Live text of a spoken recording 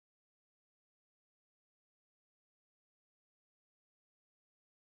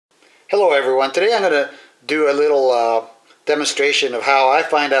Hello everyone. Today I'm going to do a little demonstration of how I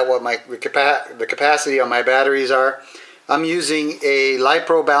find out what the capacity on my batteries are. I'm using a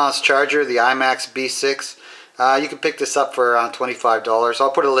LiPo balanced charger, the Imax B6. You can pick this up for around $25.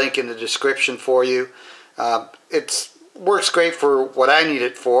 I'll put a link in the description for you. It works great for what I need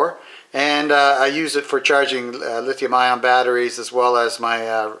it for, and I use it for charging lithium-ion batteries as well as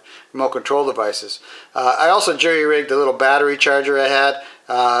my remote control devices. I also jerry-rigged a little battery charger I had,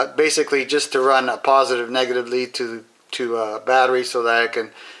 basically just to run a positive negative lead to battery so that I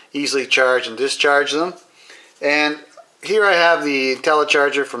can easily charge and discharge them. And here I have the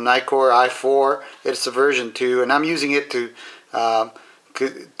IntelliCharger from Nitecore i4. It's a version 2, and I'm using it to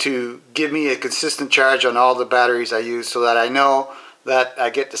give me a consistent charge on all the batteries I use so that I know that I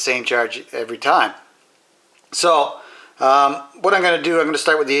get the same charge every time. So what I'm going to do, I'm going to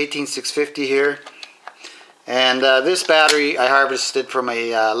start with the 18650 here. And this battery I harvested from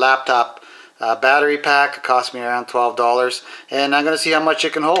a laptop battery pack. It cost me around $12, and I'm going to see how much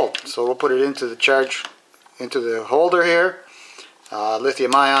it can hold. So we'll put it into the holder here.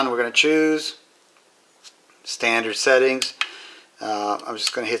 Lithium ion we're going to choose. Standard settings. I'm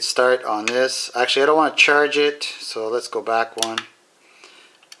just going to hit start on this. Actually, I don't want to charge it, so let's go back one.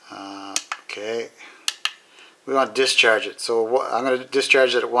 Okay. We want to discharge it. So I'm going to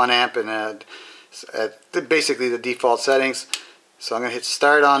discharge it at 1 amp and at basically the default settings. So I'm going to hit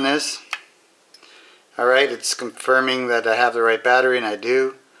start on this. Alright, it's confirming that I have the right battery, and I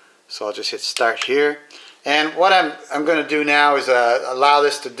do. So I'll just hit start here. And what I'm going to do now is allow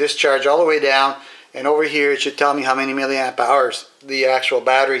this to discharge all the way down, and over here it should tell me how many milliamp hours the actual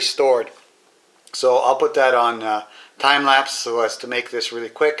battery stored. So I'll put that on time lapse so as to make this really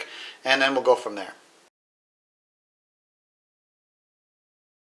quick, and then we'll go from there.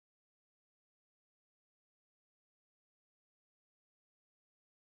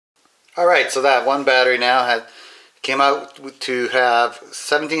 Alright, so that one battery now came out to have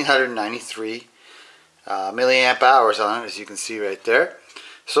 1793 milliamp hours on it, as you can see right there.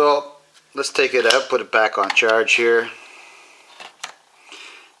 So let's take it out, put it back on charge here,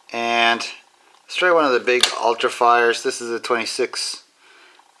 and let's try one of the big Ultrafires. This is a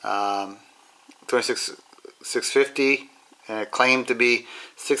 26650, and it claimed to be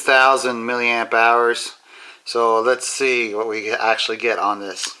 6,000 milliamp hours. So let's see what we actually get on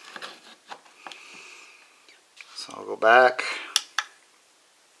this. So I'll go back.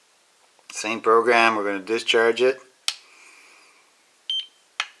 Same program, we're going to discharge it.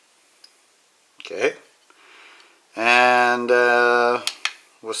 Okay. And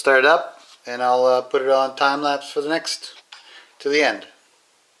we'll start it up, and I'll put it on time lapse for the next to the end.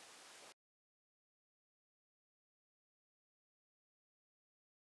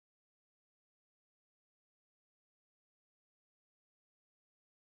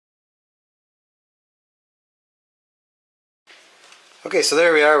 Okay, so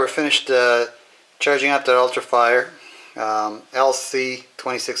there we are. We're finished charging up that Ultrafire LC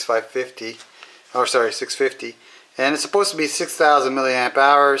 26550, or sorry, 650, and it's supposed to be 6,000 milliamp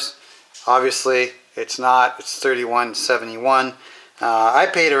hours. Obviously, it's not. It's 3171. I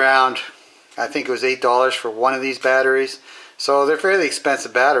paid around, I think it was $8 for one of these batteries, so they're fairly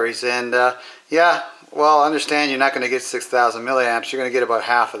expensive batteries. And yeah, well, understand you're not going to get 6,000 milliamps. You're going to get about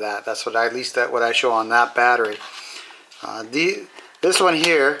half of that. That's what at least what I show on that battery. This one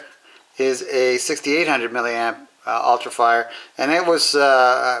here is a 6800 milliamp Ultrafire, and it was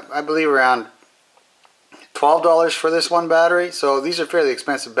I believe around $12 for this one battery. So these are fairly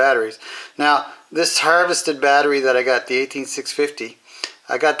expensive batteries. Now this harvested battery that I got, the 18650,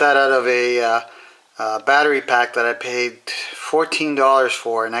 I got that out of a battery pack that I paid $14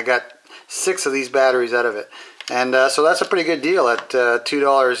 for, and I got 6 of these batteries out of it. And so that's a pretty good deal at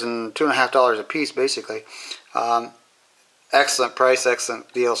 $2 and $2.50 a piece, basically. Excellent price,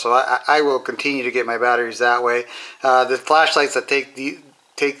 excellent deal. So I will continue to get my batteries that way. The flashlights that take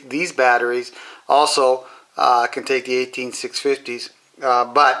these batteries also can take the 18650s.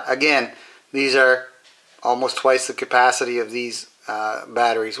 But again, these are almost twice the capacity of these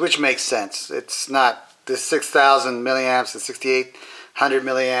batteries, which makes sense. It's not the 6,000 milliamps and 6,800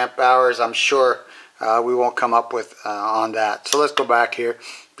 milliamp hours. I'm sure we won't come up with on that. So let's go back here,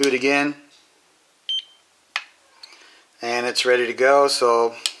 do it again. And it's ready to go,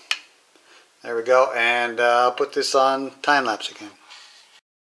 so there we go, and I'll put this on time lapse again.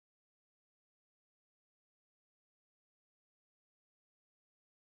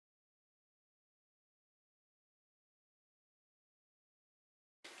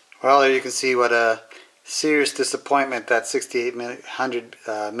 Well, there you can see what a serious disappointment that 6,800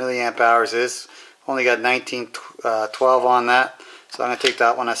 milliamp hours is. Only got 1912 on that. So I'm going to take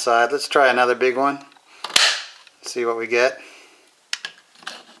that one aside. Let's try another big one. See what we get.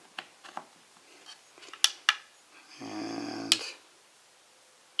 And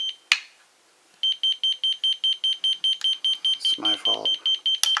it's my fault.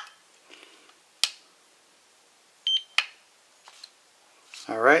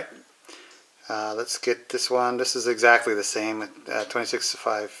 Alright, let's get this one. This is exactly the same.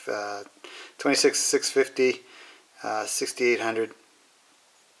 26650, 6800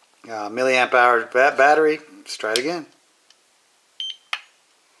 milliamp hour battery. Let's try it again.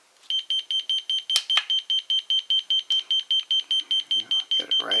 Get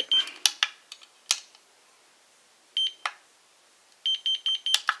it right.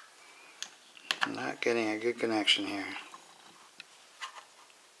 I'm not getting a good connection here.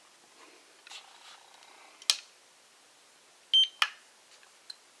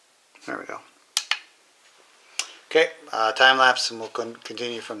 There we go. Okay, time lapse, and we'll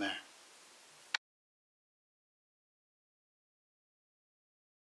continue from there.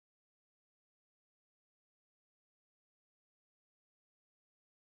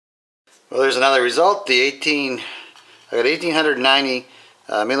 Well, there's another result. I got 1890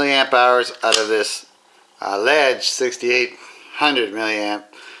 milliamp hours out of this ledge 6800 milliamp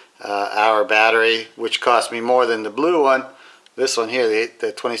hour battery, which cost me more than the blue one. This one here,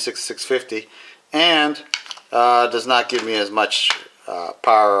 the 26650, and does not give me as much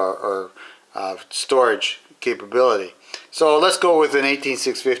power or storage capability. So let's go with an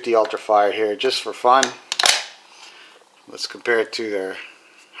 18650 Ultrafire here, just for fun. Let's compare it to their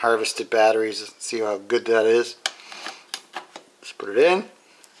harvested batteries and see how good that is. Let's put it in.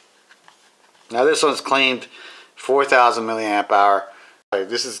 Now this one's claimed 4000 milliamp hour.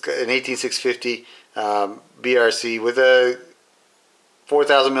 This is an 18650 BRC with a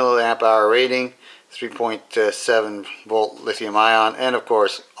 4000 milliamp hour rating, 3.7 volt lithium ion, and of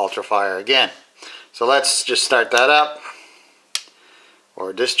course Ultrafire again. So let's just start that up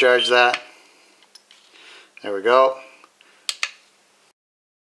or discharge that. There we go.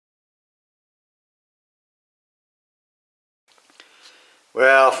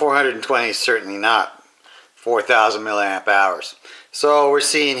 Well, 420 is certainly not 4000 milliamp hours. So we're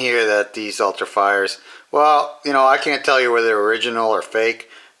seeing here that these Ultrafires, well, you know, I can't tell you whether they're original or fake,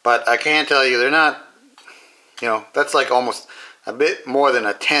 but I can tell you they're not, you know, that's like almost a bit more than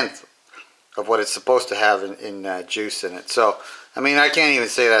a tenth of what it's supposed to have in juice in it. So, I mean, I can't even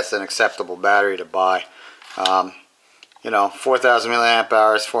say that's an acceptable battery to buy. You know, 4000 milliamp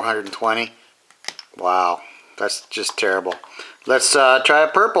hours, 420. Wow, that's just terrible. Let's try a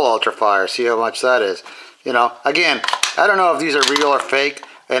purple Ultrafire, see how much that is. You know, again, I don't know if these are real or fake,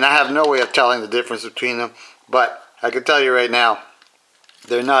 and I have no way of telling the difference between them, but I can tell you right now,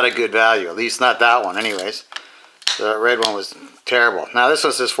 they're not a good value, at least not that one anyways. The red one was terrible. Now this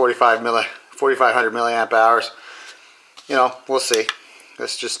one says 4500 milliamp hours. You know, we'll see.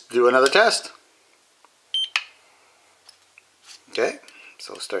 Let's just do another test. Okay,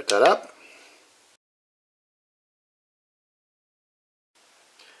 so start that up.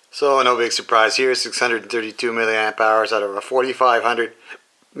 So no big surprise here, 632 milliamp hours out of a 4500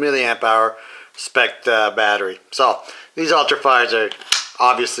 milliamp hour spec battery. So these Ultrafires are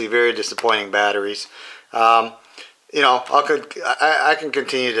obviously very disappointing batteries. You know, I can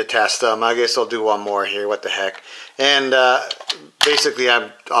continue to test them. I guess I'll do one more here. What the heck? And basically,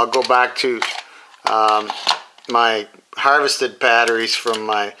 I'll go back to my harvested batteries from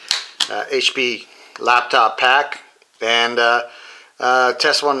my HP laptop pack and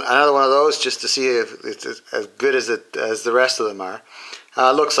test another one of those just to see if it's as good as the rest of them are.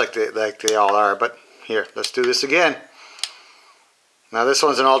 Looks like they all are, but here, let's do this again. Now this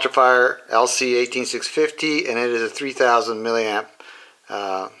one's an Ultrafire LC 18650, and it is a 3000 milliamp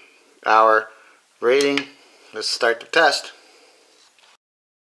hour rating. Let's start the test.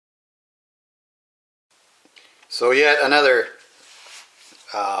 So yet another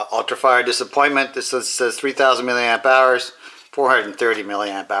Ultrafire disappointment. This says 3000 milliamp hours. 430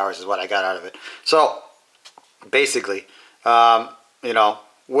 milliamp hours is what I got out of it. So basically, you know,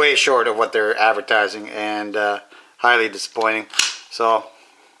 way short of what they're advertising, and highly disappointing. So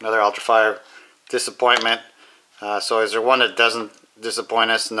another Ultrafire disappointment. So is there one that doesn't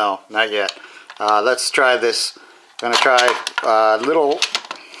disappoint us? No, not yet. Let's try this. I'm gonna try little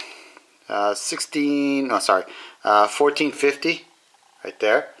 1450 right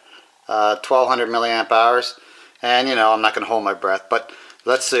there. 1200 milliamp hours. And you know, I'm not going to hold my breath, but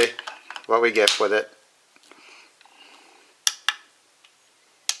let's see what we get with it.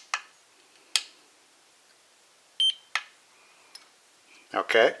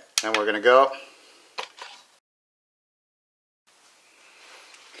 Okay, and we're going to go.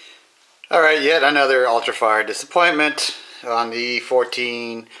 Alright, yet another Ultrafire disappointment on the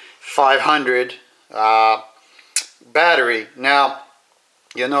 14500 battery. Now,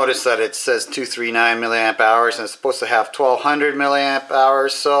 you'll notice that it says 239 milliamp hours and it's supposed to have 1200 milliamp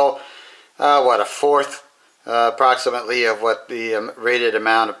hours, so what, a fourth approximately of what the rated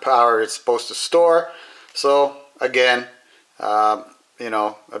amount of power it's supposed to store. So again, you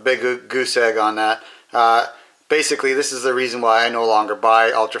know, a big goose egg on that. Basically, this is the reason why I no longer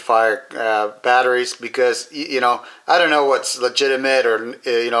buy Ultrafire batteries, because you know, I don't know what's legitimate or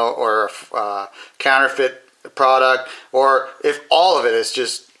you know, or counterfeit product, or if all of it is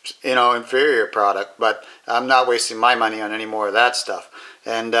just, you know, inferior product. But I'm not wasting my money on any more of that stuff,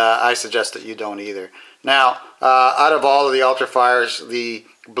 and I suggest that you don't either. Now, out of all of the Ultrafires, the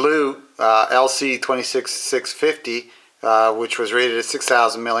blue LC26650, which was rated at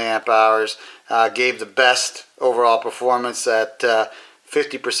 6,000 milliamp hours, gave the best overall performance at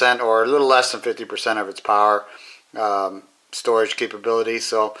 50% or a little less than 50% of its power storage capability.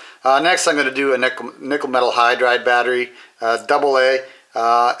 So next I'm going to do a nickel metal hydride battery, AA,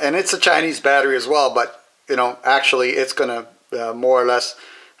 and it's a Chinese battery as well, but you know, actually it's going to more or less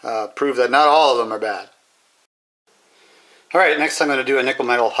prove that not all of them are bad. Alright, next I'm going to do a nickel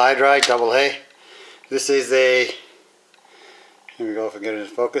metal hydride AA. This is a, here we go, if I get it in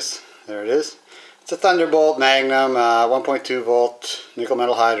focus, there it is. It's a Thunderbolt Magnum 1.2 volt nickel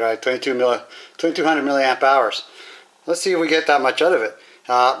metal hydride, 2200 milliamp hours. Let's see if we get that much out of it.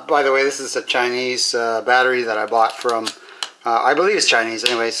 By the way, this is a Chinese battery that I bought from, I believe it's Chinese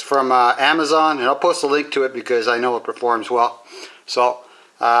anyways, from Amazon, and I'll post a link to it because I know it performs well. So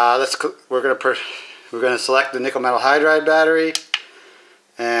we're going to select the nickel metal hydride battery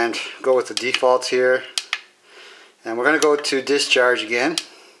and go with the defaults here. And we're going to go to discharge again.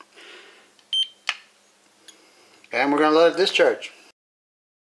 And we're going to let it discharge.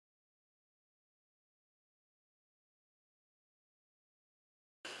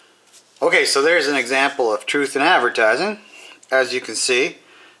 Okay, so there's an example of truth in advertising. As you can see,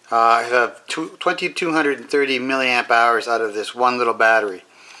 I have 2230 milliamp hours out of this one little battery.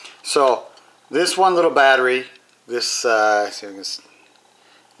 So this one little battery, this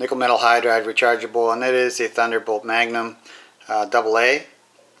nickel metal hydride rechargeable, and it is a Thunderbolt Magnum AA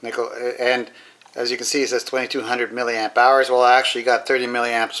nickel, and as you can see, it says 2200 milliamp hours. Well, I actually got 30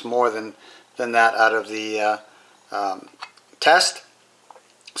 milliamps more than that out of the test.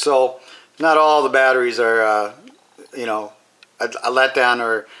 So not all the batteries are, you know, a letdown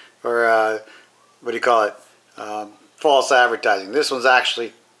or what do you call it? False advertising. This one's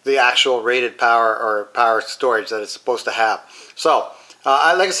actually the actual rated power or power storage that it's supposed to have. So,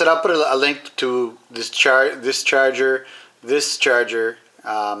 like I said, I'll put a link to this charger,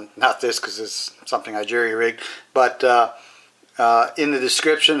 not this because it's something I jury-rigged, but in the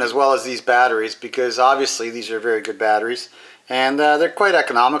description, as well as these batteries, because obviously these are very good batteries, and they're quite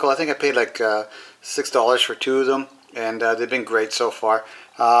economical. I think I paid like $6 for two of them, and they've been great so far.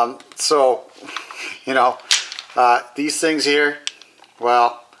 So, you know, these things here,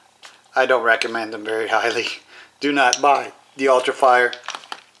 well, I don't recommend them very highly. Do not buy the Ultrafire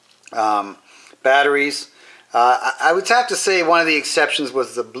batteries. I would have to say one of the exceptions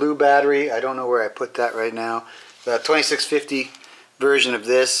was the blue battery. I don't know where I put that right now. The 2650 version of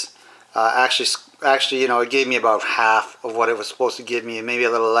this actually, you know, it gave me about half of what it was supposed to give me, and maybe a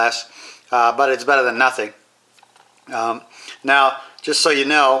little less, but it's better than nothing. Now, just so you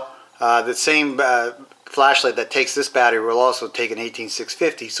know, the same flashlight that takes this battery will also take an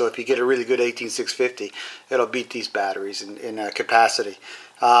 18650. So if you get a really good 18650, it'll beat these batteries in capacity.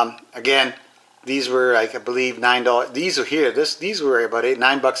 Again, these were, I believe, $9. These were here. These were about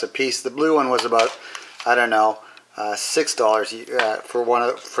 $9 a piece. The blue one was about, I don't know, $6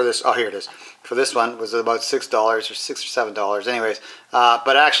 for this. Oh, here it is. For this one was about $6 or $6 or $7. Anyways,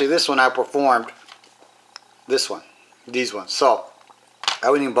 but actually this one outperformed this one, these ones. So I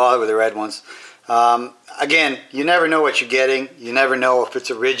wouldn't even bother with the red ones. Again, you never know what you're getting. You never know if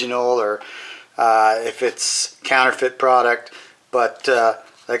it's original or if it's counterfeit product. But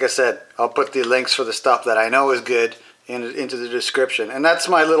like I said, I'll put the links for the stuff that I know is good into the description. And that's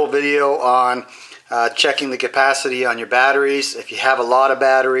my little video on checking the capacity on your batteries. If you have a lot of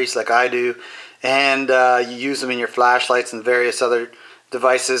batteries like I do, and you use them in your flashlights and various other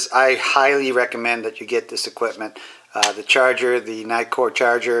devices, I highly recommend that you get this equipment. The charger, the Nitecore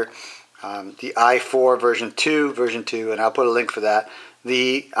charger, the i4 version 2, and I'll put a link for that.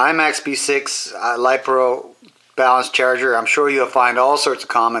 The Imax B6 LiPo balanced charger. I'm sure you'll find all sorts of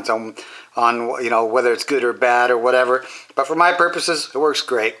comments on you know, whether it's good or bad or whatever. But for my purposes, it works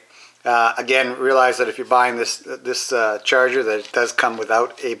great. Again, realize that if you're buying this charger, that it does come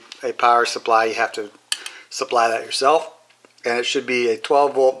without a power supply. You have to supply that yourself, and it should be a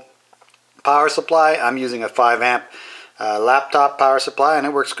 12-volt power supply. I'm using a 5-amp laptop power supply, and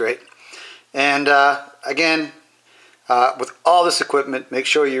it works great. And again, with all this equipment, make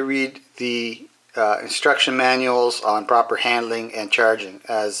sure you read the instruction manuals on proper handling and charging,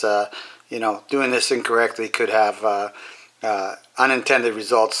 as you know, doing this incorrectly could have unintended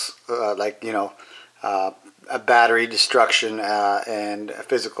results, like, you know, a battery destruction and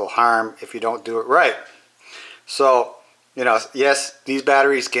physical harm if you don't do it right. So, you know, yes, these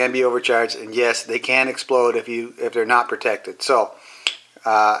batteries can be overcharged, and yes, they can explode if they're not protected. So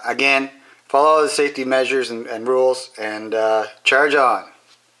again, follow the safety measures and rules, and charge on.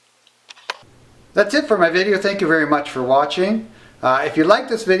 That's it for my video. Thank you very much for watching. If you like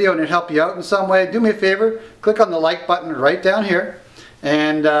this video and it helped you out in some way, do me a favor, click on the like button right down here.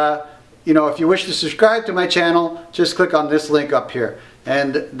 And you know, if you wish to subscribe to my channel, just click on this link up here,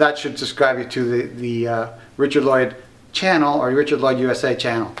 and that should subscribe you to the Richard Lloyd channel, or Richard Lloyd USA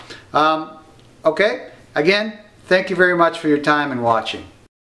channel. Okay, again, thank you very much for your time and watching.